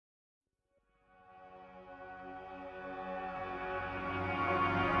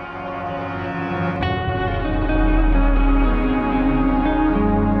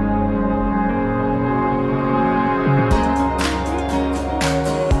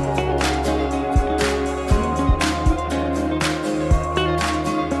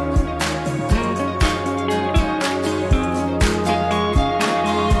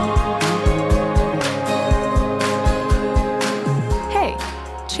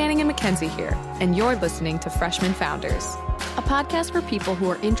Channing and Mackenzie here, and you're listening to Freshman Founders, a podcast for people who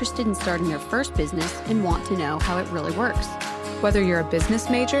are interested in starting their first business and want to know how it really works. Whether you're a business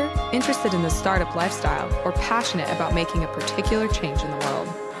major, interested in the startup lifestyle, or passionate about making a particular change in the world,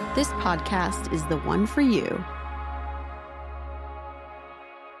 this podcast is the one for you.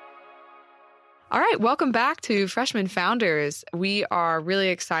 All right, welcome back to Freshman Founders. We are really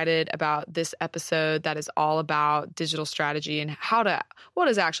excited about this episode that is all about digital strategy and what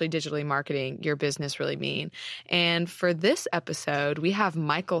does actually digitally marketing your business really mean. And for this episode, we have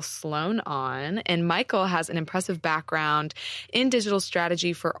Michael Sloan on, and Michael has an impressive background in digital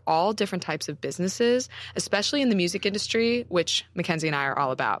strategy for all different types of businesses, especially in the music industry, which Mackenzie and I are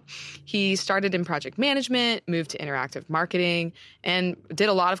all about. He started in project management, moved to interactive marketing, and did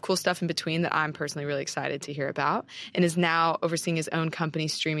a lot of cool stuff in between that I'm personally really excited to hear about, and is now overseeing his own company,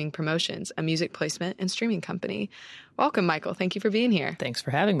 Streaming Promotions, a music placement and streaming company. Welcome, Michael. Thank you for being here. Thanks for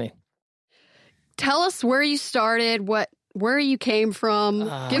having me. Tell us where you started, where you came from.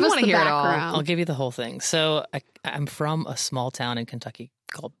 Give us the background. I'll give you the whole thing. So I'm from a small town in Kentucky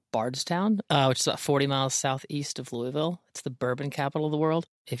called Bardstown, which is about 40 miles southeast of Louisville. It's the bourbon capital of the world,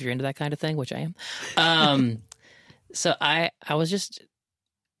 if you're into that kind of thing, which I am. So I was just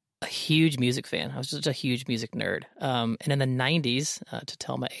a huge music fan. I was just a huge music nerd. And in the 90s, to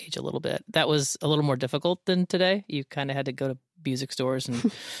tell my age a little bit, that was a little more difficult than today. You kind of had to go to music stores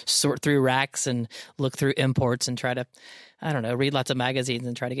and sort through racks and look through imports and try to, read lots of magazines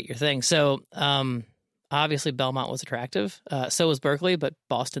and try to get your thing. So obviously Belmont was attractive. So was Berkeley, but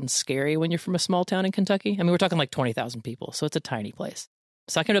Boston's scary when you're from a small town in Kentucky. I mean, we're talking like 20,000 people, so it's a tiny place.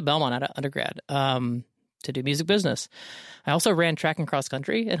 So I came to Belmont out of undergrad. To do music business. I also ran track and cross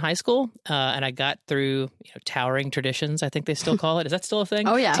country in high school, and I got through Towering Traditions, I think they still call it. Is that still a thing?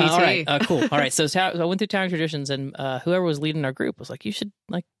 Oh, yeah. TT. All right. Cool. All right. So I went through Towering Traditions, and whoever was leading our group was like, you should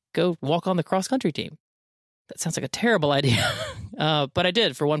go walk on the cross country team. That sounds like a terrible idea. But I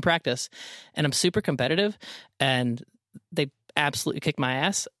did for one practice, and I'm super competitive, and they absolutely kicked my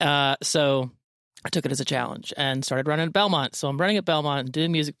ass. So I took it as a challenge and started running at Belmont. So I'm running at Belmont and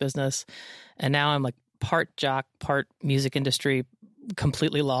doing music business, and now I'm like part jock, part music industry,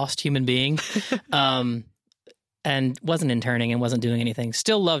 completely lost human being, and wasn't interning and wasn't doing anything.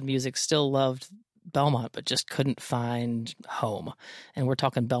 Still loved music, still loved Belmont, but just couldn't find home. And we're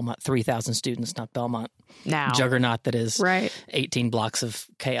talking Belmont, 3,000 students, not Belmont Now. juggernaut that is Right. 18 blocks of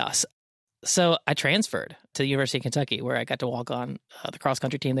chaos. So I transferred to the University of Kentucky, where I got to walk on the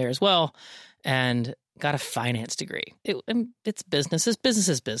cross-country team there as well, and got a finance degree. It's business. Business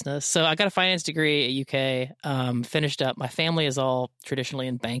is business. So I got a finance degree at UK, finished up. My family is all traditionally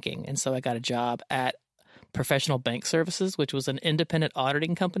in banking, and so I got a job at Professional Bank Services, which was an independent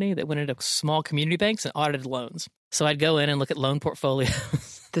auditing company that went into small community banks and audited loans. So I'd go in and look at loan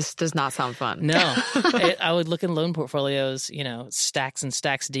portfolios. This does not sound fun. No. I would look in loan portfolios, stacks and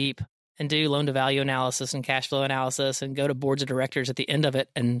stacks deep, and do loan-to-value analysis and cash flow analysis and go to boards of directors at the end of it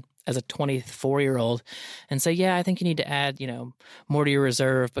and as a 24-year-old and say, yeah, I think you need to add, more to your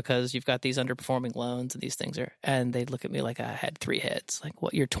reserve because you've got these underperforming loans and these things are, and they'd look at me like I had three heads. Like,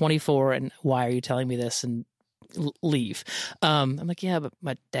 what, you're 24 and why are you telling me this, and leave. I'm like, yeah, but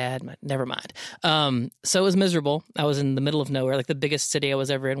never mind. So it was miserable. I was in the middle of nowhere. Like the biggest city I was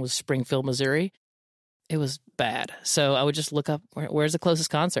ever in was Springfield, Missouri. It was bad. So I would just look up, where's the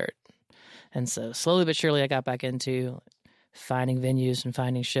closest concert? And so slowly but surely I got back into finding venues and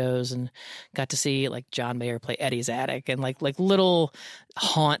finding shows, and got to see like John Mayer play Eddie's Attic and like little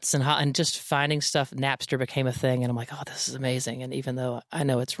haunts and just finding stuff. Napster became a thing, and I'm like, oh, this is amazing. And even though I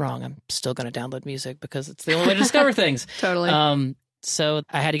know it's wrong, I'm still going to download music because it's the only way to discover things. Totally. So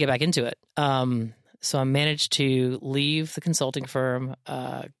I had to get back into it. So I managed to leave the consulting firm,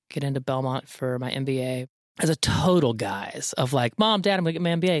 get into Belmont for my MBA. As a total guise of like, Mom, Dad, I'm going to get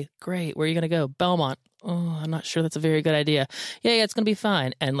my MBA. Great. Where are you going to go? Belmont. Oh, I'm not sure that's a very good idea. Yeah, it's going to be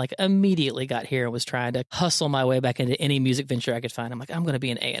fine. And like immediately got here and was trying to hustle my way back into any music venture I could find. I'm like, I'm going to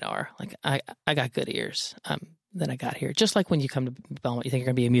be an A&R. Like I got good ears. Then I got here. Just like when you come to Belmont, you think you're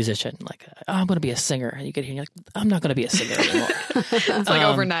going to be a musician. Like, oh, I'm going to be a singer. And you get here and you're like, I'm not going to be a singer anymore. It's like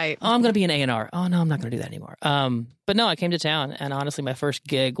overnight. Oh, I'm going to be an A&R. Oh, no, I'm not going to do that anymore. But no, I came to town, and honestly, my first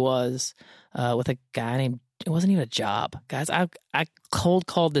gig was with a guy named, it wasn't even a job. Guys, I cold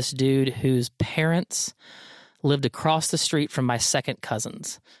called this dude whose parents lived across the street from my second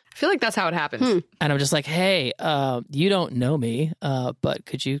cousins. I feel like that's how it happens. And I'm just like, hey, you don't know me, but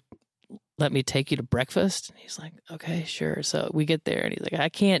could you let me take you to breakfast? And he's like, okay, sure. So we get there, and he's like, I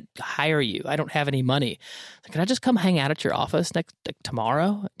can't hire you. I don't have any money. Like, can I just come hang out at your office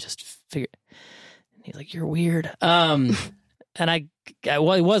tomorrow? Just figure. And he's like, you're weird.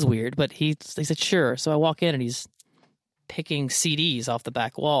 well, it was weird, but he said, sure. So I walk in and he's picking CDs off the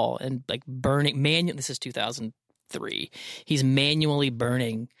back wall and like burning this is 2003. He's manually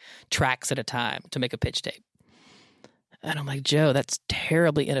burning tracks at a time to make a pitch tape. And I'm like, Joe, that's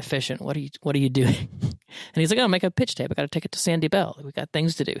terribly inefficient. What are you doing? And he's like, oh, make a pitch tape. I got to take it to Sandy Bell. We got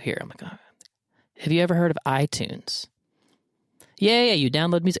things to do here. I'm like, oh. Have you ever heard of iTunes? Yeah, you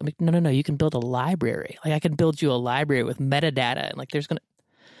download music. I'm like, no, you can build a library. Like I can build you a library with metadata. And like there's going to,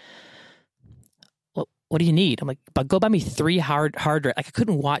 well, what do you need? I'm like, but go buy me 3 hard drives. Like I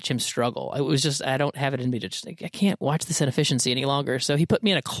couldn't watch him struggle. It was just, I don't have it in me to just, like, I can't watch this inefficiency any longer. So he put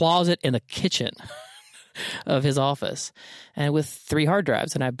me in a closet in the kitchen of his office and with 3 hard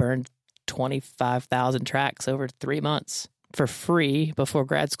drives, and I burned 25,000 tracks over 3 months for free before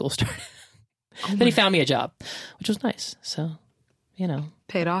grad school started. Then he found me a job, which was nice. So,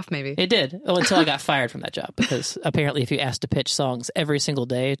 paid off maybe. It did. Well, until I got fired from that job, because apparently if you ask to pitch songs every single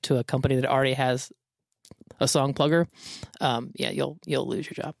day to a company that already has a song plugger, you'll lose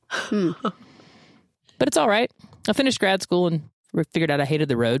your job. But it's all right. I finished grad school and figured out I hated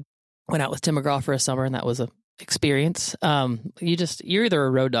the road. Went out with Tim McGraw for a summer, and that was a experience. You're either a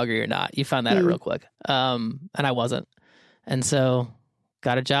road dog or you're not. You find that out real quick. And I wasn't. And so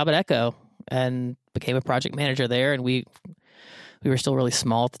got a job at Echo and became a project manager there. And we were still really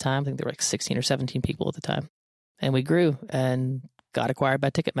small at the time. I think there were like 16 or 17 people at the time. And we grew and got acquired by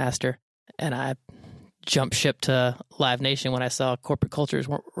Ticketmaster. And I jumped ship to Live Nation when I saw corporate cultures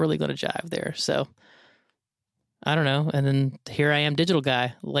weren't really going to jive there. So I don't know. And then here I am, digital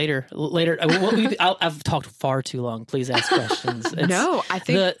guy. Later. I've talked far too long. Please ask questions. No, I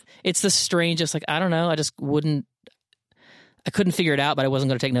think it's the strangest. Like, I don't know. I couldn't figure it out, but I wasn't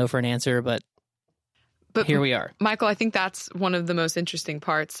going to take no for an answer. But here we are. Michael, I think that's one of the most interesting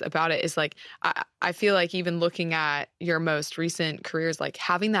parts about it is like, I feel like even looking at your most recent careers, like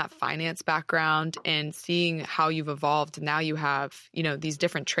having that finance background and seeing how you've evolved. Now you have, these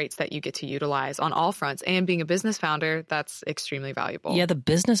different traits that you get to utilize on all fronts, and being a business founder, that's extremely valuable. Yeah. The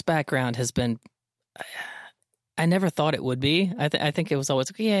business background has been, I never thought it would be. I think it was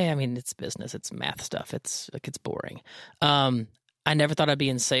always, it's business, it's math stuff. It's boring. I never thought I'd be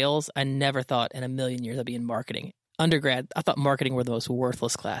in sales. I never thought in a million years I'd be in marketing. Undergrad, I thought marketing were the most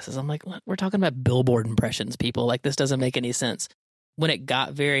worthless classes. I'm like, what? We're talking about billboard impressions, people. Like, this doesn't make any sense. When it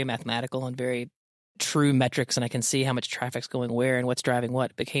got very mathematical and very true metrics, and I can see how much traffic's going where and what's driving what,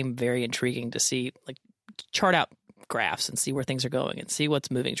 it became very intriguing to see, like, chart out graphs and see where things are going and see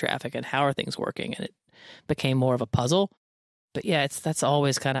what's moving traffic and how are things working. And it became more of a puzzle. But yeah, I've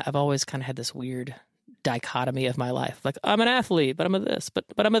always kind of had this weird dichotomy of my life. Like, I'm an athlete, but I'm a this, but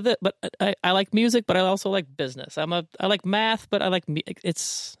I'm a this, but I like music, but I also like business. I like math, but I like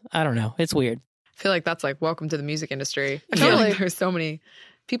I don't know. It's weird. I feel like that's like welcome to the music industry. I feel like there's so many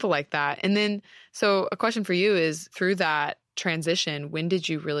people like that. And then, so a question for you is, through that transition, when did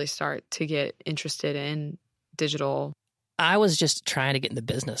you really start to get interested in digital? I was just trying to get in the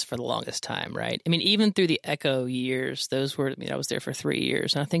business for the longest time, right? I mean, even through the Echo years, I was there for 3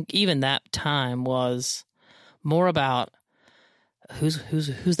 years. And I think even that time was more about who's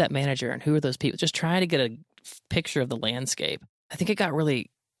that manager and who are those people, just trying to get a picture of the landscape. I think it got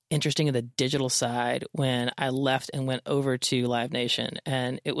really interesting in the digital side when I left and went over to Live Nation.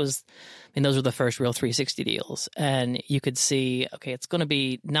 And those were the first real 360 deals. And you could see, okay, it's going to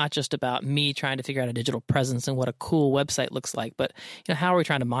be not just about me trying to figure out a digital presence and what a cool website looks like, but, how are we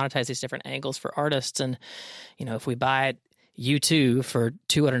trying to monetize these different angles for artists? And, if we buy U2 for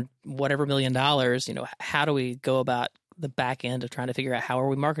 $200 whatever million, how do we go about the back end of trying to figure out how are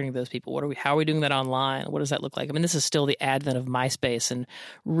we marketing to those people? How are we doing that online? What does that look like? I mean, this is still the advent of MySpace and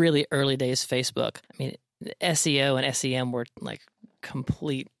really early days Facebook. I mean, SEO and SEM were like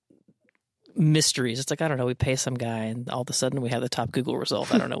complete mysteries. It's like, I don't know, we pay some guy and all of a sudden we have the top Google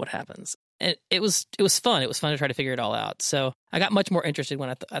result. I don't know what happens. And it was fun. It was fun to try to figure it all out. So I got much more interested when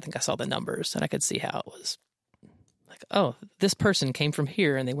I think I saw the numbers and I could see how it was. Oh, this person came from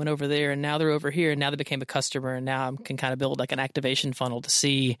here and they went over there and now they're over here and now they became a customer and now I can kind of build like an activation funnel to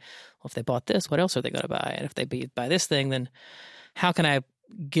see, well, if they bought this, what else are they going to buy? And if they buy this thing, then how can I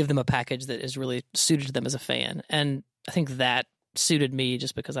give them a package that is really suited to them as a fan? And I think that suited me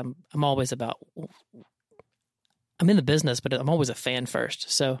just because I'm always about, I'm in the business, but I'm always a fan first.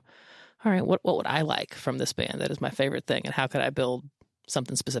 So, all right, what would I like from this band? That is my favorite thing. And how could I build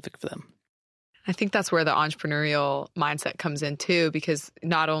something specific for them? I think that's where the entrepreneurial mindset comes in too, because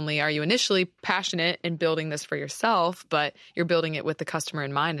not only are you initially passionate in building this for yourself, but you're building it with the customer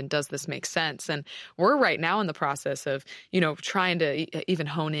in mind. And does this make sense? And we're right now in the process of, trying to even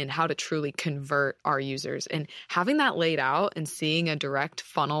hone in how to truly convert our users, and having that laid out and seeing a direct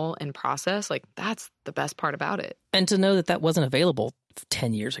funnel and process, like that's the best part about it. And to know that that wasn't available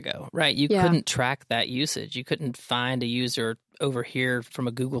 10 years ago, right? You couldn't track that usage. You couldn't find a user over here from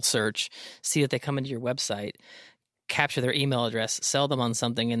a Google search, see that they come into your website, capture their email address, sell them on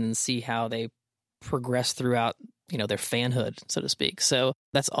something, and then see how they progress throughout, their fanhood, so to speak. So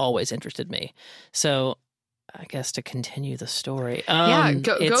that's always interested me. So I guess to continue the story,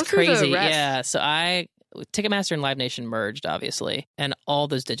 go it's through crazy. the rest. Yeah. So Ticketmaster and Live Nation merged, obviously, and all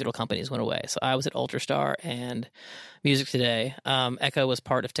those digital companies went away. So I was at Ultrastar and Music Today. Echo was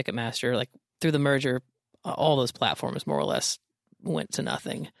part of Ticketmaster. Like through the merger, all those platforms more or less went to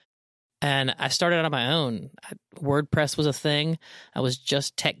nothing. And I started out on my own. WordPress was a thing. I was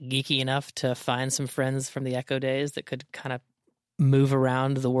just tech geeky enough to find some friends from the Echo days that could kind of move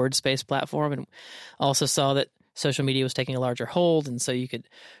around the WordSpace platform, and also saw that social media was taking a larger hold, and so you could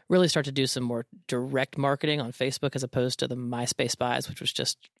really start to do some more direct marketing on Facebook as opposed to the MySpace buys, which was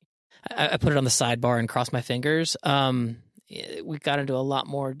just, I put it on the sidebar and crossed my fingers. We got into a lot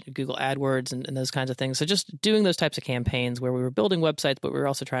more Google AdWords and those kinds of things. So just doing those types of campaigns where we were building websites, but we were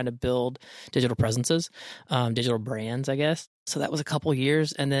also trying to build digital presences, digital brands, I guess. So that was a couple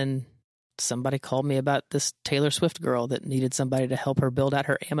years, and then somebody called me about this Taylor Swift girl that needed somebody to help her build out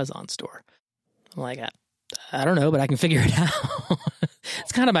her Amazon store. I'm like, I don't know, but I can figure it out.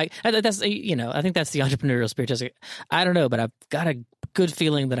 It's kind of I think that's the entrepreneurial spirit. Just like, I don't know, but I've got a good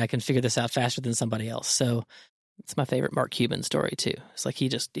feeling that I can figure this out faster than somebody else. So it's my favorite Mark Cuban story too. It's like he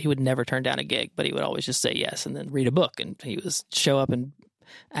would never turn down a gig, but he would always just say yes and then read a book, and he was show up and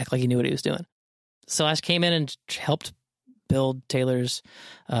act like he knew what he was doing. So I came in and helped build Taylor's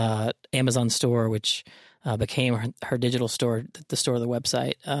Amazon store, which became her digital store, the store of the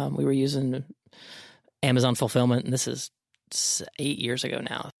website. We were using Amazon fulfillment, and this is 8 years ago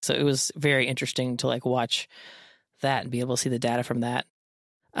now. So it was very interesting to watch that and be able to see the data from that.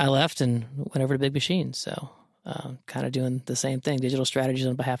 I left and went over to Big Machine. So kind of doing the same thing, digital strategies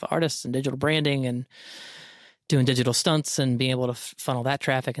on behalf of artists and digital branding and doing digital stunts and being able to funnel that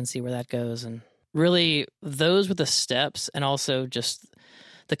traffic and see where that goes. And really those were the steps, and also just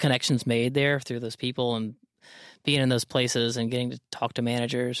the connections made there through those people and being in those places and getting to talk to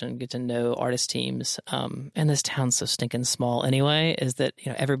managers and get to know artist teams. And this town's so stinking small anyway, is that,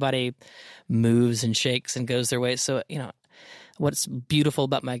 everybody moves and shakes and goes their way. So, what's beautiful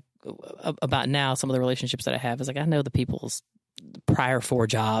about now, some of the relationships that I have is I know the people's prior 4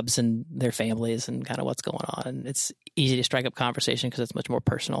 jobs and their families and kind of what's going on. And it's easy to strike up conversation because it's much more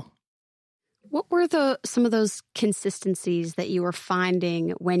personal. What were some of those consistencies that you were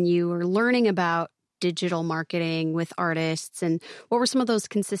finding when you were learning about digital marketing with artists, and what were some of those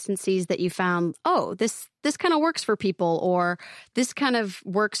consistencies that you found, this kind of works for people, or this kind of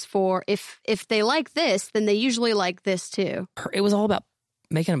works for, if they like this, then they usually like this too? It was all about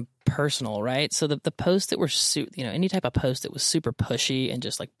making them personal, right? So the posts that were, any type of post that was super pushy and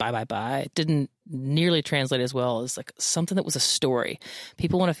just bye, it didn't nearly translate as well as something that was a story.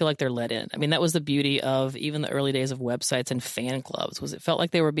 People want to feel like they're let in. I mean, that was the beauty of even the early days of websites and fan clubs, was it felt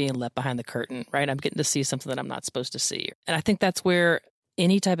like they were being let behind the curtain, right? I'm getting to see something that I'm not supposed to see. And I think that's where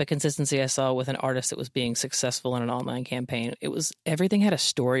any type of consistency I saw with an artist that was being successful in an online campaign, everything had a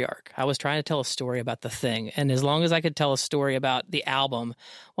story arc. I was trying to tell a story about the thing. And as long as I could tell a story about the album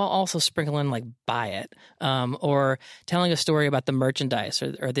while also sprinkling buy it, or telling a story about the merchandise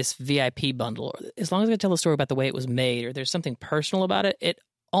or this VIP bundle, or as long as I could tell a story about the way it was made, or there's something personal about it, it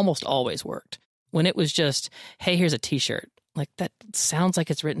almost always worked. When it was just, hey, here's a t-shirt, that sounds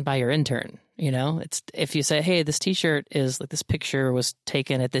like it's written by your intern. It's, if you say, hey, this t-shirt is this picture was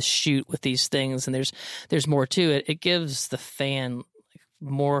taken at this shoot with these things, and there's more to it. It gives the fan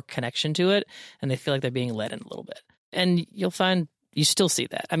more connection to it, and they feel like they're being let in a little bit. And you'll find you still see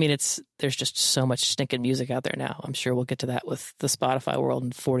that. I mean, there's just so much stinking music out there now. I'm sure we'll get to that with the Spotify world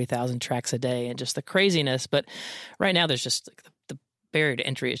and 40,000 tracks a day and just the craziness. But right now there's just the barrier to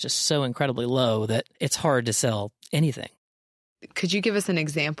entry is just so incredibly low that it's hard to sell anything. Could you give us an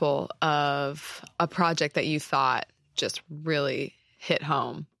example of a project that you thought just really hit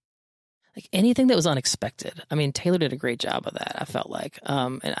home? Anything that was unexpected. I mean, Taylor did a great job of that, I felt like.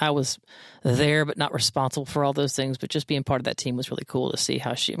 And I was there, but not responsible for all those things. But just being part of that team was really cool to see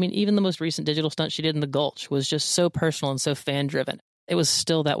how even the most recent digital stunt she did in the Gulch was just so personal and so fan-driven. it was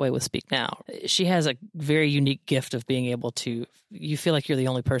still that way with Speak Now. She has a very unique gift of being able to, you feel like you're the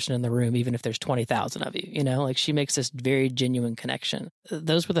only person in the room, even if there's 20,000 of you, you know, like she makes this very genuine connection.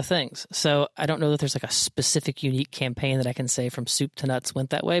 Those were the things. So I don't know that there's like a specific unique campaign that I can say from soup to nuts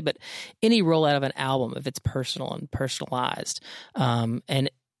went that way, but any rollout of an album, if it's personal and personalized,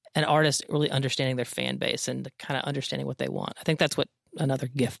 and an artist really understanding their fan base and kind of understanding what they want. I think that's what another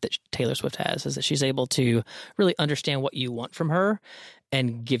gift that Taylor Swift has, is that she's able to really understand what you want from her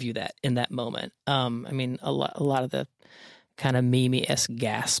and give you that in that moment. I mean, a lot of the kind of meme-esque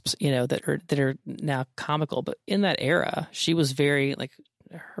gasps, you know, that are now comical, but in that era, she was very like,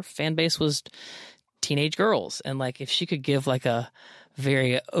 her fan base was teenage girls, and like if she could give like a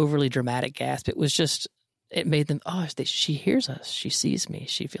very overly dramatic gasp, it made them, she hears us, she sees me,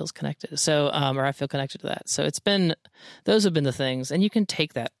 she feels connected. So, or I feel connected to that. So those have been the things, and you can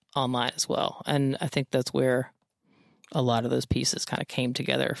take that online as well. And I think that's where a lot of those pieces kind of came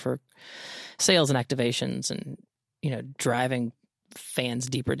together for sales and activations, and, you know, driving fans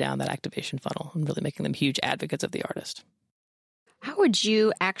deeper down that activation funnel and really making them huge advocates of the artist. How would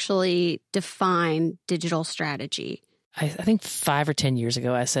you actually define digital strategy? I think 5 or 10 years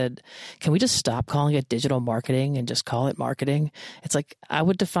ago, I said, can we just stop calling it digital marketing and just call it marketing? It's like, I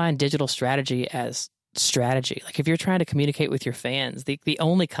would define digital strategy as strategy. Like if you're trying to communicate with your fans, the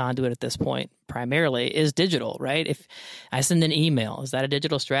only conduit at this point primarily is digital, right? If I send an email, is that a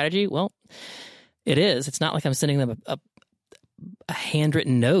digital strategy? Well, it is. It's not like I'm sending them a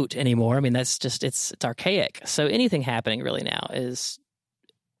handwritten note anymore. I mean, that's just, it's archaic. So anything happening really now is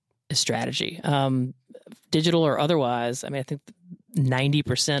strategy. Digital or otherwise, I mean, I think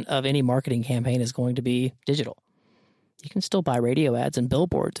 90% of any marketing campaign is going to be digital. You can still buy radio ads and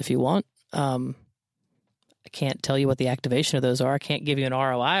billboards if you want. I can't tell you what the activation of those are. I can't give you an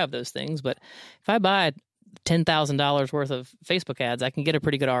ROI of those things, but if I buy $10,000 worth of Facebook ads, I can get a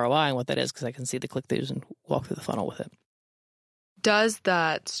pretty good ROI on what that is, because I can see the click-throughs and walk through the funnel with it. Does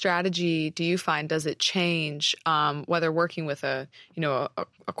that strategy, do you find, does it change whether working with a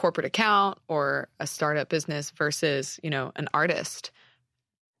corporate account or a startup business versus, you know, an artist?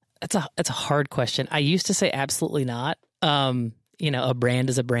 That's a hard question. I used to say absolutely not. You know, a brand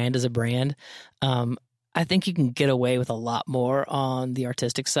is a brand is a brand. I think you can get away with a lot more on the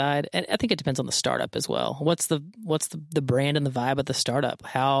artistic side, and I think it depends on the startup as well. What's the brand and the vibe of the startup?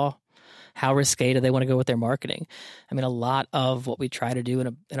 How risque do they want to go with their marketing? I mean, a lot of what we try to do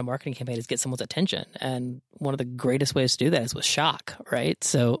in a marketing campaign is get someone's attention. And one of the greatest ways to do that is with shock, right?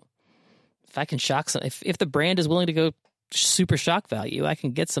 So if I can shock if the brand is willing to go super shock value, I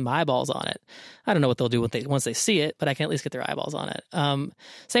can get some eyeballs on it. I don't know what they'll do once they see it, but I can at least get their eyeballs on it.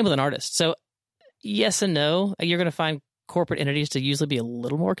 Same with an artist. So yes and no. You're going to find corporate entities to usually be a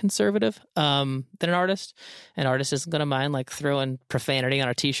little more conservative than an artist. An artist isn't going to mind like throwing profanity on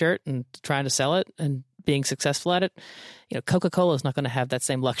a t-shirt and trying to sell it and being successful at it. You know, Coca-Cola is not going to have that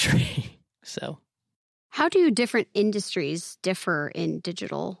same luxury. So how do different industries differ in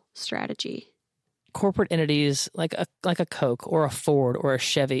digital strategy? Corporate entities like a Coke or a Ford or a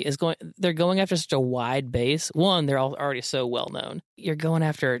Chevy they're going after such a wide base. One, they're all already so well known. You're going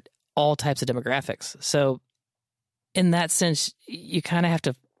after all types of demographics. So in that sense, you kind of have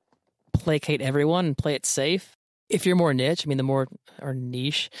to placate everyone and play it safe. If you're more niche, I mean, or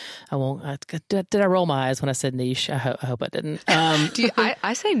niche, I won't. Did I roll my eyes when I said niche? I hope I didn't.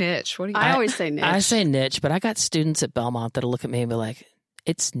 I say niche. What do you? I always say niche. I say niche, but I got students at Belmont that'll look at me and be like,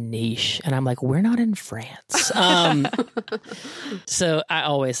 it's niche. And I'm like, we're not in France. So I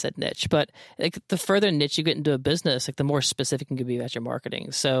always said niche. But like, the further niche you get into a business, like the more specific you can be about your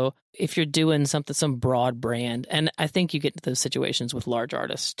marketing. So if you're doing some broad brand, and I think you get into those situations with large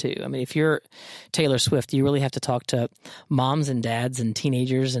artists too. I mean, if you're Taylor Swift, you really have to talk to moms and dads and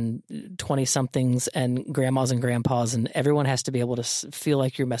teenagers and 20-somethings and grandmas and grandpas, and everyone has to be able to feel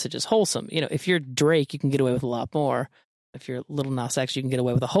like your message is wholesome. You know, if you're Drake, you can get away with a lot more. If you're Lil Nas X, you can get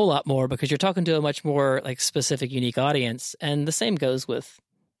away with a whole lot more because you're talking to a much more like specific, unique audience. And the same goes with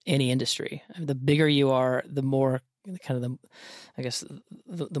any industry. I mean, the bigger you are, the more kind of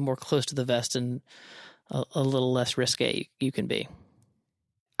the more close to the vest and a little less risque you can be.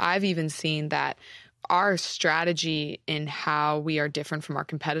 I've even seen that our strategy in how we are different from our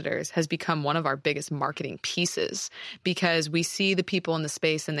competitors has become one of our biggest marketing pieces, because we see the people in the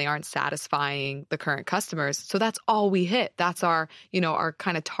space and they aren't satisfying the current customers. So that's all we hit. That's our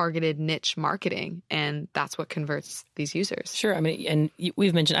kind of targeted niche marketing. And that's what converts these users. Sure. I mean, and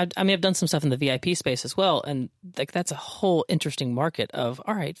we've mentioned, I've done some stuff in the VIP space as well. And like, that's a whole interesting market of,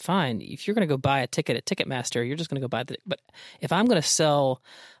 all right, fine. If you're going to go buy a ticket at Ticketmaster, you're just going to go buy but if I'm going to sell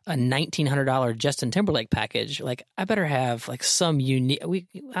a $1,900 Justin Timberlake package. Like, I better have like some unique,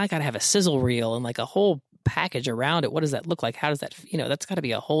 I got to have a sizzle reel and like a whole package around it. What does that look like? How does that, that's got to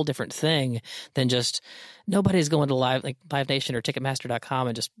be a whole different thing than just nobody's going to Live Nation or Ticketmaster.com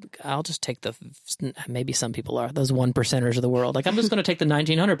and I'll just take maybe some people are those 1%ers of the world. Like, I'm just going to take the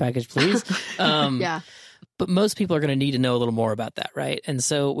 1,900 package, please. Yeah. But most people are going to need to know a little more about that, right? And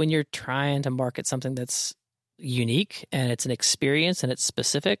so when you're trying to market something that's unique and it's an experience and it's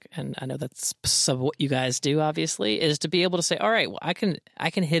specific, and I know that's some of what you guys do, obviously, is to be able to say, all right, well, I can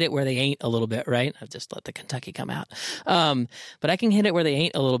hit it where they ain't a little bit, right? I've just let the Kentucky come out. But I can hit it where they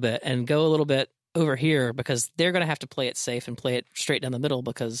ain't a little bit and go a little bit over here, because they're going to have to play it safe and play it straight down the middle,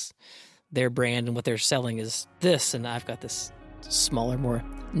 because their brand and what they're selling is this, and I've got this smaller, more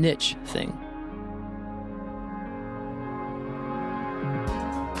niche thing.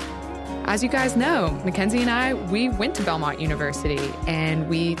 As you guys know, Mackenzie and I, we went to Belmont University and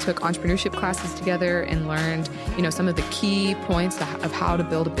we took entrepreneurship classes together and learned, some of the key points of how to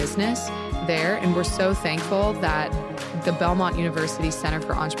build a business there. And we're so thankful that the Belmont University Center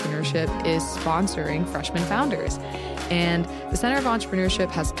for Entrepreneurship is sponsoring Freshman Founders. And the Center of Entrepreneurship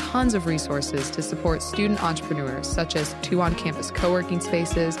has tons of resources to support student entrepreneurs, such as 2 on-campus co-working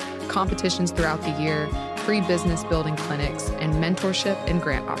spaces, competitions throughout the year, free business building clinics, and mentorship and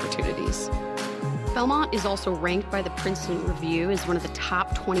grant opportunities. Belmont is also ranked by the Princeton Review as one of the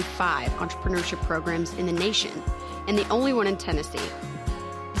top 25 entrepreneurship programs in the nation, and the only one in Tennessee.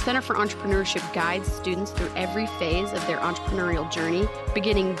 The Center for Entrepreneurship guides students through every phase of their entrepreneurial journey,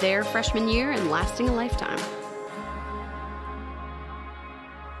 beginning their freshman year and lasting a lifetime.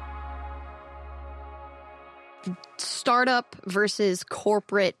 Startup versus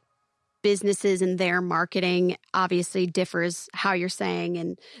corporate businesses and their marketing obviously differs, how you're saying,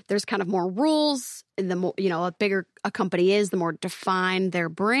 and there's kind of more rules. And the more, a bigger a company is, the more defined their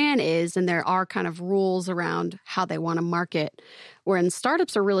brand is, and there are kind of rules around how they want to market. Wherein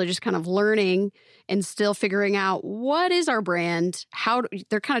startups are really just kind of learning and still figuring out, what is our brand?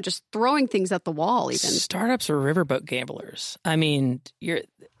 They're kind of just throwing things at the wall. Even startups are riverboat gamblers. I mean,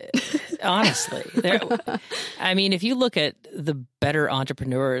 honestly, if you look at the better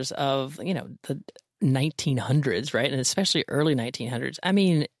entrepreneurs of, the 1900s, right? And especially early 1900s. I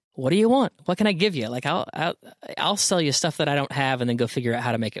mean, what do you want? What can I give you? Like, I'll sell you stuff that I don't have and then go figure out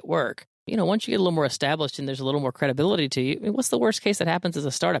how to make it work. Once you get a little more established and there's a little more credibility to you, what's the worst case that happens as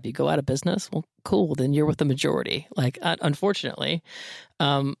a startup? You go out of business? Well, cool. Then you're with the majority. Like, unfortunately,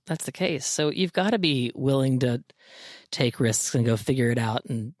 that's the case. So you've got to be willing to take risks and go figure it out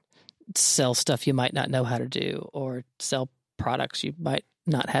and sell stuff you might not know how to do, or sell products you might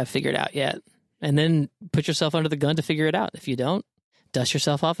not have figured out yet. And then put yourself under the gun to figure it out. If you don't, dust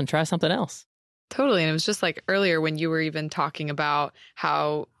yourself off and try something else. Totally. And it was just like earlier when you were even talking about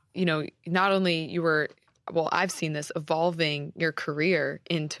how, not only you were, I've seen this evolving your career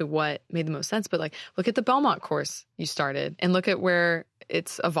into what made the most sense, but like, look at the Belmont course you started and look at where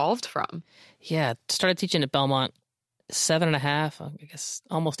it's evolved from. Yeah. Started teaching at Belmont 7.5, I guess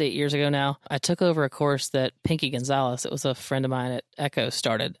almost 8 years ago now. I took over a course that Pinky Gonzalez, it was a friend of mine at Echo,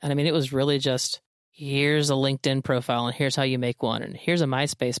 started. And it was really just, here's a LinkedIn profile and here's how you make one, and here's a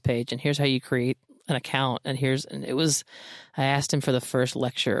MySpace page and here's how you create an account, and I asked him for the first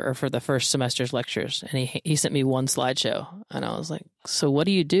lecture, or for the first semester's lectures, and he sent me one slideshow, and I was like, so what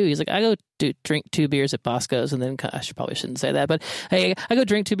do you do? He's like, I go drink 2 beers at Bosco's, and then probably shouldn't say that, but hey, I go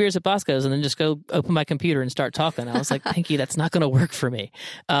drink 2 beers at Bosco's and then just go open my computer and start talking. I was like, Pinky, that's not going to work for me.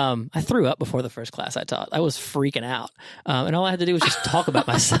 I threw up before the first class I taught. I was freaking out. And all I had to do was just talk about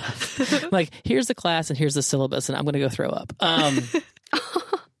myself. Like, here's the class and here's the syllabus, and I'm going to go throw up.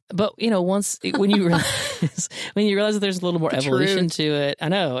 But when you realize that there's a little more evolution to it, I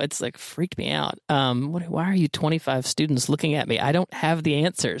know it's like freaked me out. Why are you 25 students looking at me? I don't have the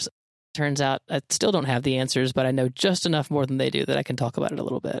answers. Turns out I still don't have the answers, but I know just enough more than they do that I can talk about it a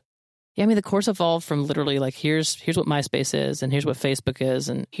little bit. Yeah, the course evolved from literally like, here's what MySpace is, and here's what Facebook is,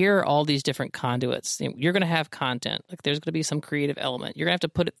 and here are all these different conduits. You're going to have content. Like, there's going to be some creative element. You're going to have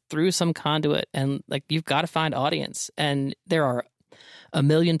to put it through some conduit, and like, you've got to find audience. And there are a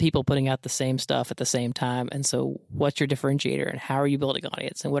million people putting out the same stuff at the same time. And so what's your differentiator, and how are you building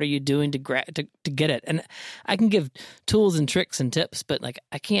audience, and what are you doing to get it? And I can give tools and tricks and tips, but like,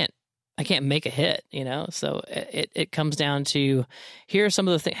 I can't make a hit, So it comes down to, here are some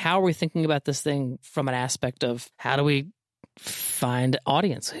of the things. How are we thinking about this thing from an aspect of, how do we find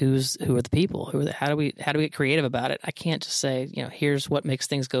audience? Who are the people? How do we get creative about it? I can't just say, here's what makes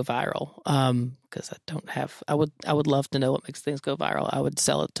things go viral. Because I would love to know what makes things go viral. I would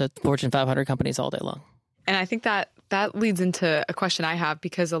sell it to Fortune 500 companies all day long. And I think that That leads into a question I have,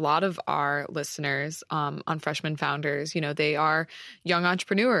 because a lot of our listeners on Freshman Founders, they are young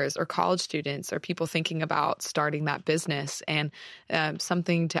entrepreneurs or college students or people thinking about starting that business. And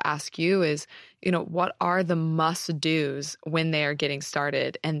something to ask you is, what are the must-dos when they are getting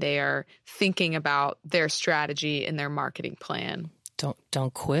started and they are thinking about their strategy and their marketing plan?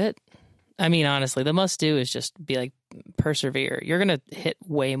 Don't quit. I mean, honestly, the must-do is just be like, persevere. You're going to hit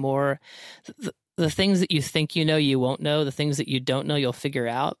way more. The things that you think you know, you won't know. The things that you don't know, you'll figure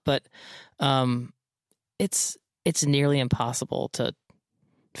out. But it's nearly impossible to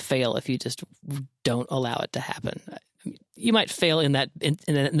fail if you just don't allow it to happen. You might fail in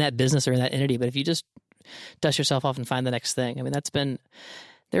that business or in that entity, but if you just dust yourself off and find the next thing, I mean,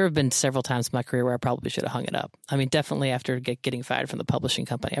 there have been several times in my career where I probably should have hung it up. I mean, definitely after getting fired from the publishing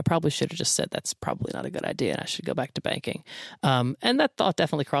company, I probably should have just said that's probably not a good idea and I should go back to banking. And that thought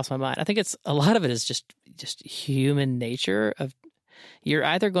definitely crossed my mind. I think a lot of it is just human nature of you're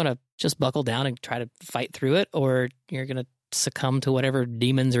either going to just buckle down and try to fight through it, or you're going to succumb to whatever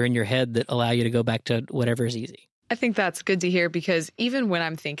demons are in your head that allow you to go back to whatever is easy. I think that's good to hear, because even when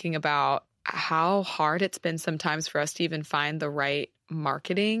I'm thinking about how hard it's been sometimes for us to even find the right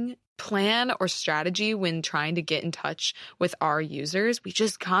marketing plan or strategy when trying to get in touch with our users, we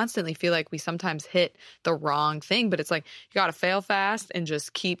just constantly feel like we sometimes hit the wrong thing. But it's like, you got to fail fast and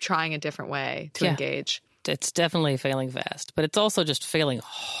just keep trying a different way to engage. It's definitely failing fast, but it's also just failing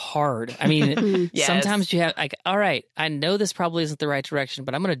hard. I mean, Yes. Sometimes you have like, all right, I know this probably isn't the right direction,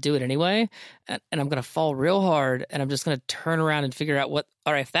 but I'm going to do it anyway. And I'm going to fall real hard, and I'm just going to turn around and figure out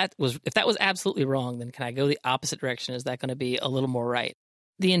all right, if that was absolutely wrong, then can I go the opposite direction? Is that going to be a little more right?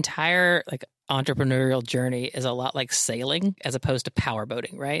 The entire entrepreneurial journey is a lot like sailing as opposed to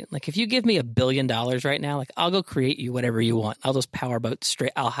powerboating, right? Like if you give me $1 billion right now, I'll go create you whatever you want. I'll just powerboat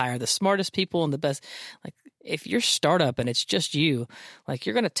straight. I'll hire the smartest people and the best. If you're startup and it's just you,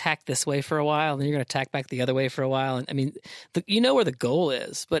 you're going to tack this way for a while, and then you're going to tack back the other way for a while. And I mean, where the goal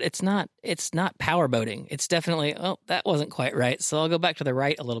is, but it's not powerboating. It's definitely, that wasn't quite right, so I'll go back to the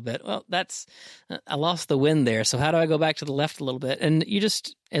right a little bit. Well, I lost the wind there, so how do I go back to the left a little bit? And you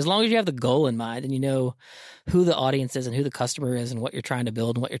just, as long as you have the goal in mind and you know who the audience is and who the customer is and what you're trying to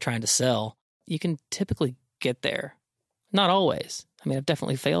build and what you're trying to sell, you can typically get there. Not always. I mean, I've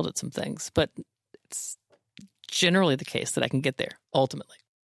definitely failed at some things, but it's generally the case that I can get there ultimately.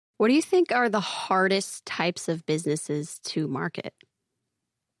 What do you think are the hardest types of businesses to market?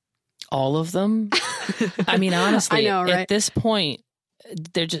 All of them. I mean, honestly, I know, right? At this point,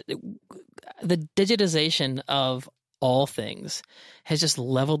 the digitization of all things has just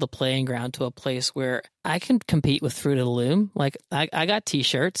leveled the playing ground to a place where I can compete with Fruit of the Loom. I got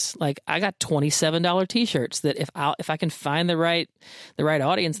t-shirts, I got $27 t-shirts that if I can find the right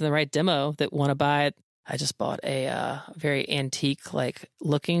audience and the right demo that want to buy it. I just bought a very antique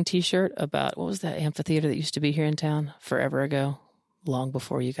looking t-shirt about, what was that amphitheater that used to be here in town forever ago, long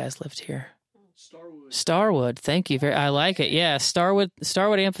before you guys lived here? Starwood. Thank you. I like it. Yeah. Starwood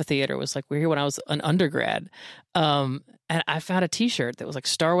Amphitheater was we're here when I was an undergrad. And I found a t-shirt that was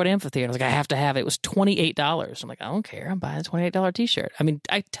Starwood Amphitheater. I was I have to have it. It was $28. I'm I don't care. I'm buying a $28 t-shirt. I mean,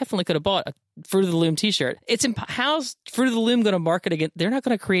 I definitely could have bought a Fruit of the Loom t-shirt. How's Fruit of the Loom going to market again? They're not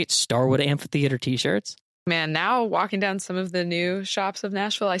going to create Starwood Amphitheater t-shirts. Man, now walking down some of the new shops of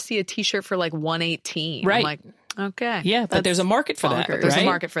Nashville, I see a t-shirt for $118. Right. I'm okay. Yeah, but there's a market for that. There's a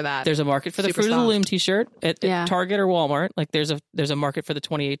market for that. There's a market for the Super Fruit of the soft. Loom t-shirt at Target or Walmart. There's a market for the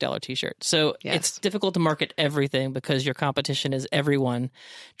 $28 t-shirt. So It's difficult to market everything because your competition is everyone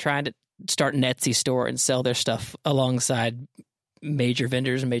trying to start an Etsy store and sell their stuff alongside major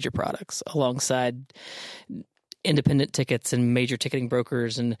vendors and major products, alongside independent tickets and major ticketing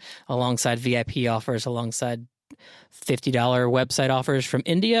brokers, and alongside VIP offers, alongside $50 website offers from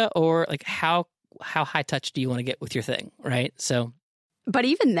India, or how high touch do you want to get with your thing, right? So, but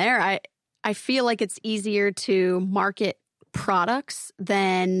even there, I feel like it's easier to market products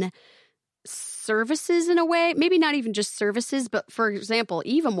than services in a way. Maybe not even just services, but for example,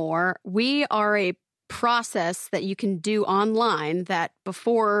 Evamore, we are a process that you can do online that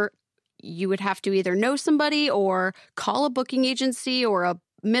before you would have to either know somebody or call a booking agency or a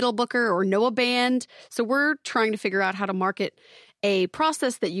middle booker or know a band. So we're trying to figure out how to market a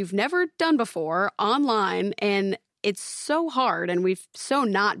process that you've never done before online, and it's so hard, and we've so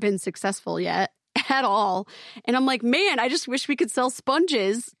not been successful yet at all. And I'm man, I just wish we could sell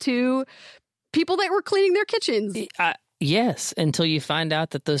sponges to people that were cleaning their kitchens. Yes, until you find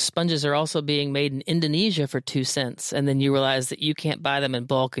out that those sponges are also being made in Indonesia for 2 cents. And then you realize that you can't buy them in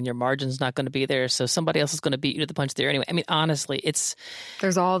bulk and your margin's not going to be there. So somebody else is going to beat you to the punch there anyway. I mean, honestly, it's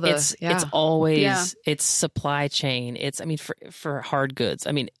always, it's supply chain. For hard goods.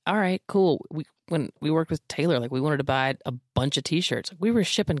 I mean, all right, cool. When we worked with Taylor, like we wanted to buy a bunch of t-shirts. We were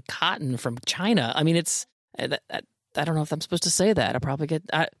shipping cotton from China. I mean, it's, I don't know if I'm supposed to say that. I probably get,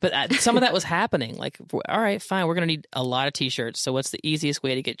 but some of that was happening. Like, all right, fine, we're going to need a lot of t-shirts. So what's the easiest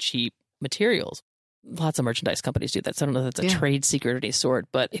way to get cheap materials? Lots of merchandise companies do that. So I don't know if that's a trade secret of any sort.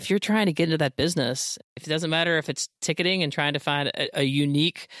 But if you're trying to get into that business, if it doesn't matter if it's ticketing and trying to find a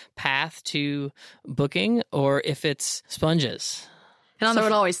unique path to booking, or if it's sponges. And so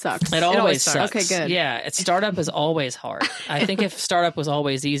it always sucks. It always sucks. Okay, good. Yeah, startup is always hard. I think if startup was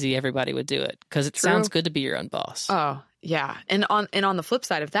always easy, everybody would do it because it sounds good to be your own boss. Oh, yeah. And on the flip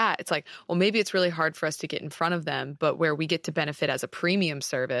side of that, it's like, well, maybe it's really hard for us to get in front of them, but where we get to benefit as a premium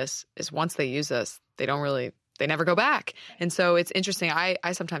service is once they use us, they never go back. And so it's interesting. I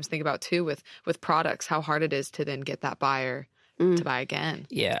sometimes think about too with products, how hard it is to then get that buyer to buy again.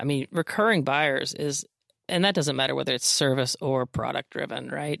 Yeah. I mean, recurring buyers and that doesn't matter whether it's service or product driven,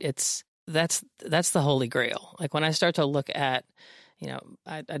 right? That's the holy grail. Like when I start to look at,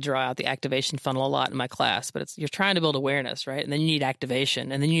 I draw out the activation funnel a lot in my class, but you're trying to build awareness, right? And then you need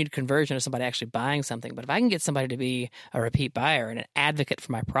activation, and then you need conversion of somebody actually buying something. But if I can get somebody to be a repeat buyer and an advocate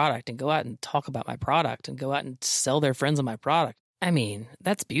for my product and go out and talk about my product and go out and sell their friends on my product, I mean,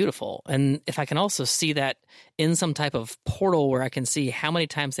 that's beautiful. And if I can also see that in some type of portal where I can see how many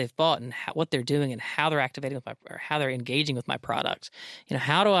times they've bought and what they're doing and how they're activating or how they're engaging with my product,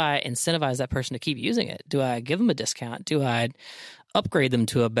 how do I incentivize that person to keep using it? Do I give them a discount? Do I upgrade them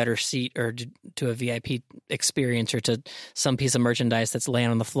to a better seat or to a VIP experience or to some piece of merchandise that's laying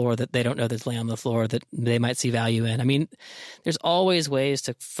on the floor that they don't know that's laying on the floor that they might see value in? I mean, there's always ways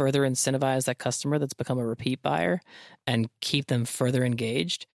to further incentivize that customer that's become a repeat buyer and keep them further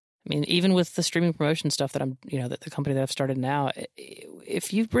engaged. I mean, even with the streaming promotion stuff that the company that I've started now,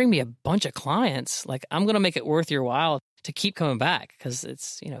 if you bring me a bunch of clients, like I'm going to make it worth your while to keep coming back because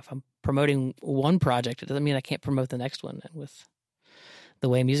it's, if I'm promoting one project, it doesn't mean I can't promote the next one. And with the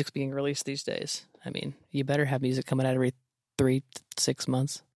way music's being released these days, I mean, you better have music coming out every 3 to 6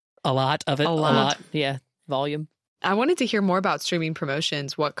 months. A lot of it. A lot. Yeah. Volume. I wanted to hear more about streaming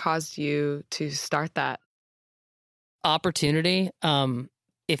promotions. What caused you to start that? Opportunity.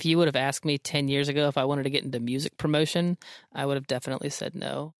 If you would have asked me 10 years ago if I wanted to get into music promotion, I would have definitely said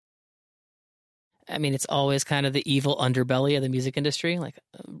no. I mean, it's always kind of the evil underbelly of the music industry, like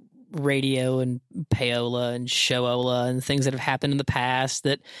radio and payola and showola and things that have happened in the past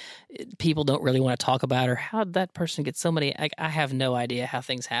that people don't really want to talk about, or how did that person get so many? I have no idea how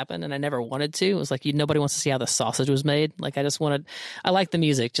things happen, and I never wanted to. It was like nobody wants to see how the sausage was made. Like I like the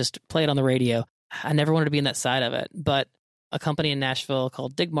music, just play it on the radio. I never wanted to be in that side of it. But a company in Nashville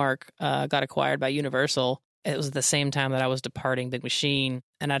called Digmark got acquired by Universal. It was at the same time that I was departing Big Machine,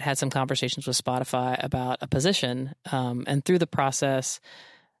 and I'd had some conversations with Spotify about a position. And through the process,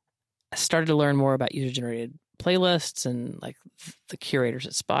 I started to learn more about user-generated playlists and like the curators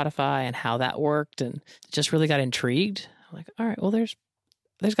at Spotify and how that worked, and just really got intrigued. I'm like, all right, well, there's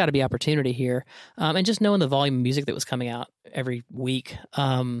got to be opportunity here. And just knowing the volume of music that was coming out every week,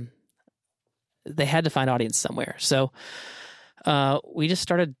 they had to find audience somewhere. So we just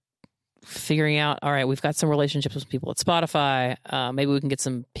started figuring out, all right, we've got some relationships with people at Spotify. Maybe we can get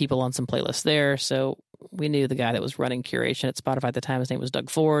some people on some playlists there. So we knew the guy that was running curation at Spotify at the time. His name was Doug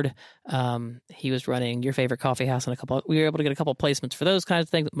Ford. He was running Your Favorite Coffee House, and we were able to get a couple placements for those kinds of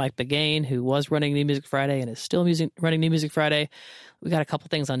things. Mike Begain, who was running New Music Friday and is still running New Music Friday. We got a couple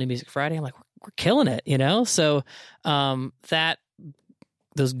things on New Music Friday. I'm like, we're killing it, So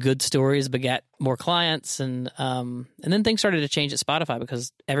those good stories begat more clients, and then things started to change at Spotify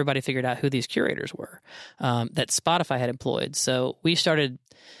because everybody figured out who these curators were that Spotify had employed. So we started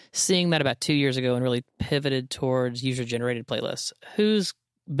seeing that about 2 years ago and really pivoted towards user-generated playlists. Who's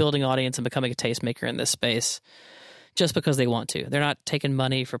building audience and becoming a tastemaker in this space just because they want to? They're not taking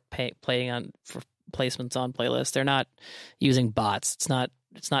money for for placements on playlists. They're not using bots. It's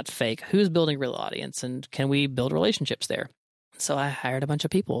not fake. Who's building real audience, and can we build relationships there? So I hired a bunch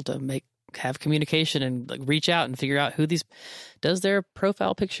of people to make have communication and like reach out and figure out does their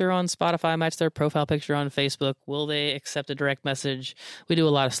profile picture on Spotify match their profile picture on Facebook? Will they accept a direct message? We do a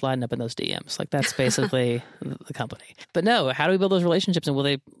lot of sliding up in those DMs. Like that's basically the company. But no, how do we build those relationships, and will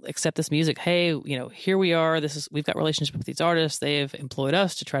they accept this music? Hey, here we are. We've got relationships with these artists. They've employed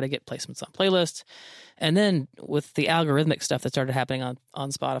us to try to get placements on playlists. And then with the algorithmic stuff that started happening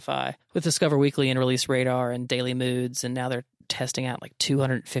on Spotify with Discover Weekly and Release Radar and Daily Moods, and now they're testing out like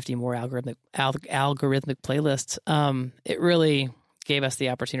 250 more algorithmic playlists. It really gave us the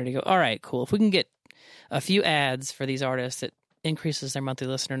opportunity to go, all right, cool. If we can get a few ads for these artists that increases their monthly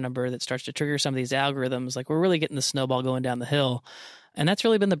listener number, that starts to trigger some of these algorithms, like we're really getting the snowball going down the hill. And that's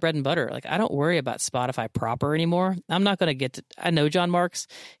really been the bread and butter. Like I don't worry about Spotify proper anymore. I'm not going to I know John Marks.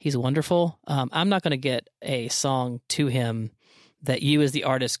 He's wonderful. I'm not going to get a song to him that you as the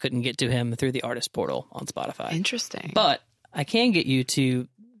artist couldn't get to him through the artist portal on Spotify. Interesting. But I can get you to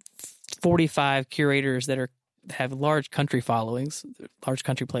 45 curators that have large country followings, large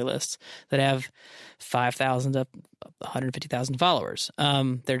country playlists that have 5,000 to 150,000 followers.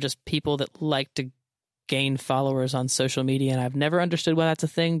 They're just people that like to gain followers on social media, and I've never understood why that's a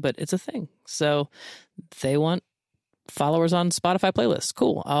thing, but it's a thing. So they want followers on Spotify playlists.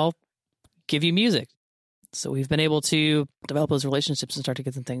 Cool. I'll give you music. So we've been able to develop those relationships and start to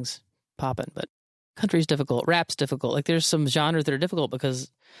get some things popping, but country's difficult. Rap's difficult. Like there's some genres that are difficult because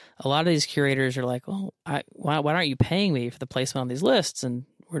a lot of these curators are like, oh, why aren't you paying me for the placement on these lists? And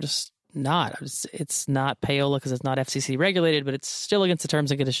we're just not. It's not payola because it's not FCC regulated, but it's still against the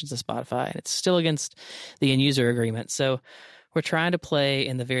terms and conditions of Spotify, and it's still against the end user agreement. So we're trying to play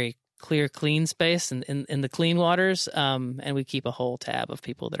in the very clear, clean space and in the clean waters, and we keep a whole tab of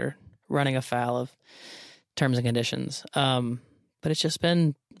people that are running afoul of terms and conditions. But it's just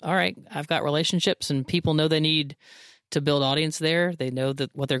been, all right, I've got relationships and people know they need to build audience there. They know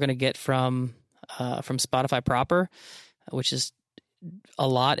that what they're going to get from Spotify proper, which is a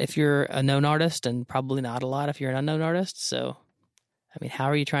lot if you're a known artist and probably not a lot if you're an unknown artist. So, I mean, how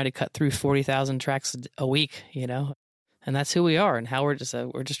are you trying to cut through 40,000 tracks a week, And that's who we are, and how we're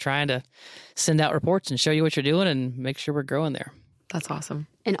just trying to send out reports and show you what you're doing and make sure we're growing there. That's awesome.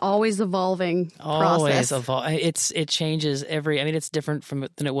 An always evolving process. It changes it's different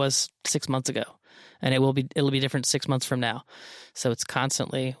than it was 6 months ago. And it'll be different 6 months from now. So it's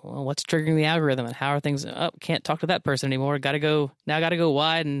constantly, well, what's triggering the algorithm and how are things, can't talk to that person anymore. Got to go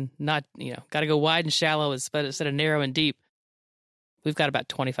wide and not, got to go wide and shallow instead of narrow and deep. We've got about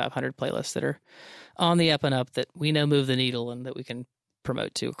 2,500 playlists that are on the up and up that we know move the needle and that we can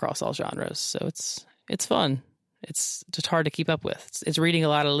promote to across all genres. So it's fun. It's just hard to keep up with. It's reading a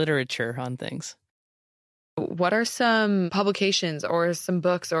lot of literature on things. What are some publications or some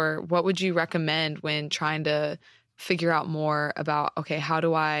books, or what would you recommend when trying to figure out more about, okay, how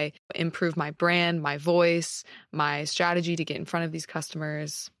do I improve my brand, my voice, my strategy to get in front of these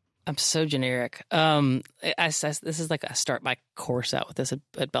customers? I'm so generic. This is like I start my course out with this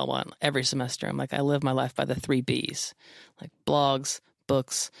at Belmont every semester. I'm like, I live my life by the 3 Bs, like blogs,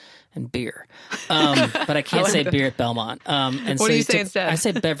 books, and beer. But I can't say beer at Belmont. And what do you say instead? I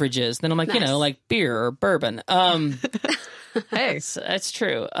say beverages. Then I'm like, nice. Like beer or bourbon. Hey, that's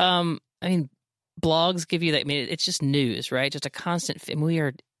true. I mean, blogs give you that. I mean, it's just news, right? Just a constant. We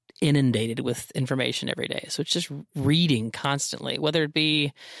are inundated with information every day. So it's just reading constantly, whether it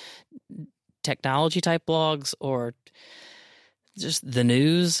be technology type blogs or just the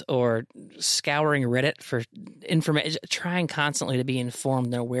news or scouring Reddit for information, trying constantly to be informed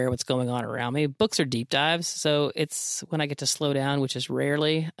and aware of what's going on around me. Books are deep dives. So it's when I get to slow down, which is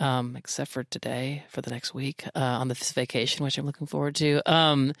rarely, except for today, for the next week, on this vacation, which I'm looking forward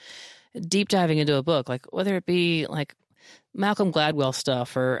to, deep diving into a book, like whether it be like Malcolm Gladwell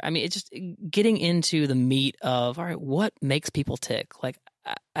stuff, or, it's just getting into the meat of, all right, what makes people tick? Like,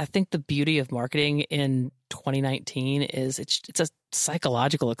 I think the beauty of marketing in 2019 is it's a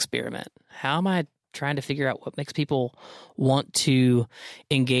psychological experiment. How am I trying to figure out what makes people want to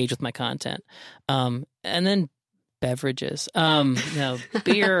engage with my content? And then beverages,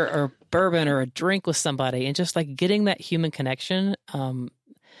 beer or bourbon or a drink with somebody, and just like getting that human connection.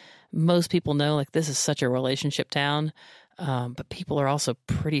 Most people know like this is such a relationship town. But people are also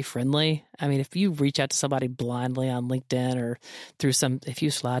pretty friendly. I mean, if you reach out to somebody blindly on LinkedIn or if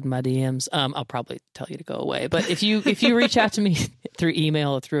you slide in my DMs, I'll probably tell you to go away. But if you reach out to me through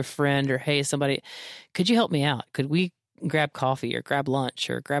email or through a friend, or, hey, somebody, could you help me out? Could we grab coffee or grab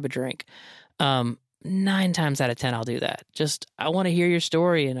lunch or grab a drink? 9 times out of 10, I'll do that. I want to hear your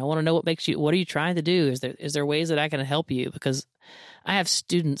story, and I want to know what are you trying to do? Is there ways that I can help you? Because I have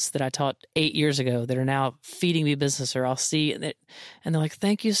students that I taught 8 years ago that are now feeding me business, or I'll see, and they're like,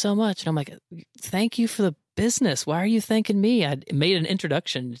 thank you so much. And I'm like, thank you for the business. Why are you thanking me? I made an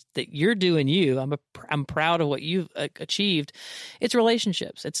introduction that you're doing you. I'm proud of what you've achieved. It's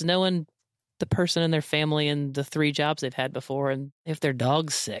relationships. It's knowing the person and their family and the 3 jobs they've had before, and if their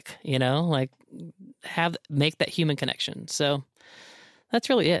dog's sick, make that human connection. So that's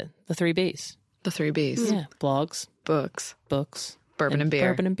really it. The 3 Bs. The 3 Bs. Yeah. Blogs, books, bourbon and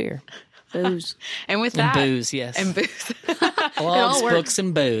beer. Booze. And with that. And booze, yes. And booze. Blogs, books,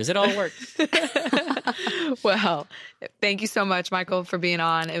 and booze. It all works. Well, thank you so much, Michael, for being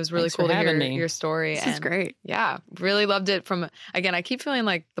on. It was really cool to hear your story. This is great. Yeah. Really loved it. Again, I keep feeling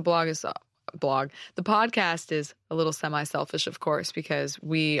like the podcast is a little semi-selfish, of course, because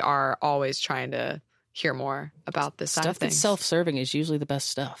we are always trying to hear more about this stuff side of things. That's self-serving is usually the best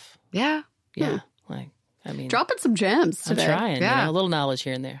stuff. Yeah. Yeah. Dropping some gems today. I'm trying. Yeah. A little knowledge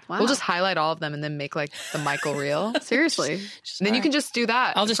here and there. Wow. We'll just highlight all of them and then make the Michael reel. Seriously. And then you can just do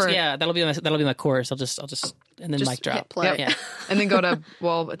that. That'll be my course. I'll just and then just mic drop. Play. Yeah. And then go to,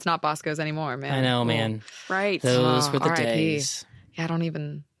 it's not Bosco's anymore, man. I know, man. Right. Those were the R.I.P. days. Yeah, I don't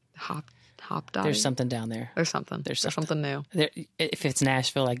even hop dotty. There's something down there. There's something new. If it's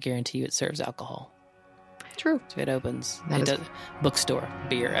Nashville, I guarantee you it serves alcohol. True. If it opens. Bookstore,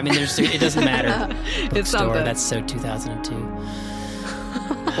 beer. I mean, it doesn't matter. It's something. That's so 2002.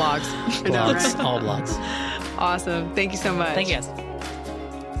 Blogs. All blogs. Awesome. Thank you so much. Thank you, guys.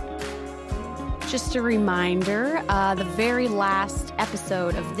 Just a reminder, the very last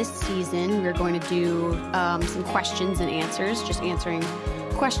episode of this season, we're going to do some questions and answers, just answering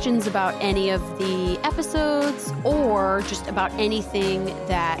questions about any of the episodes or just about anything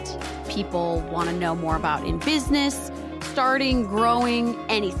that people want to know more about in business, starting, growing,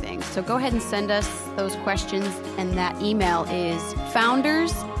 anything. So go ahead and send us those questions, and that email is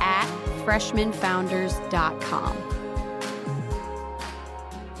founders@freshmanfounders.com.